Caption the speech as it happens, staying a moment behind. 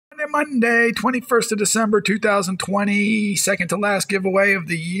Monday, 21st of December, 2020. Second to last giveaway of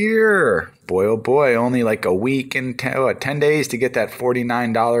the year. Boy, oh boy, only like a week and 10 days to get that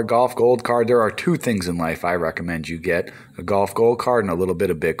 $49 golf gold card. There are two things in life I recommend you get. A golf gold card and a little bit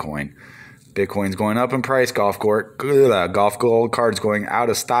of Bitcoin. Bitcoin's going up in price. Golf gold card's going out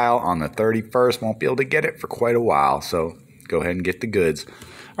of style on the 31st. Won't be able to get it for quite a while. So go ahead and get the goods.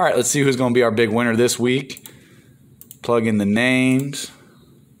 All right, let's see who's going to be our big winner this week. Plug in the names.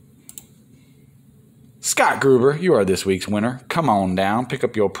 Scott Gruber, you are this week's winner. Come on down. Pick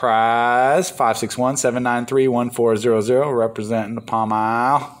up your prize. 561-793-1400, representing the Palm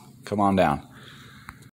Isle. Come on down.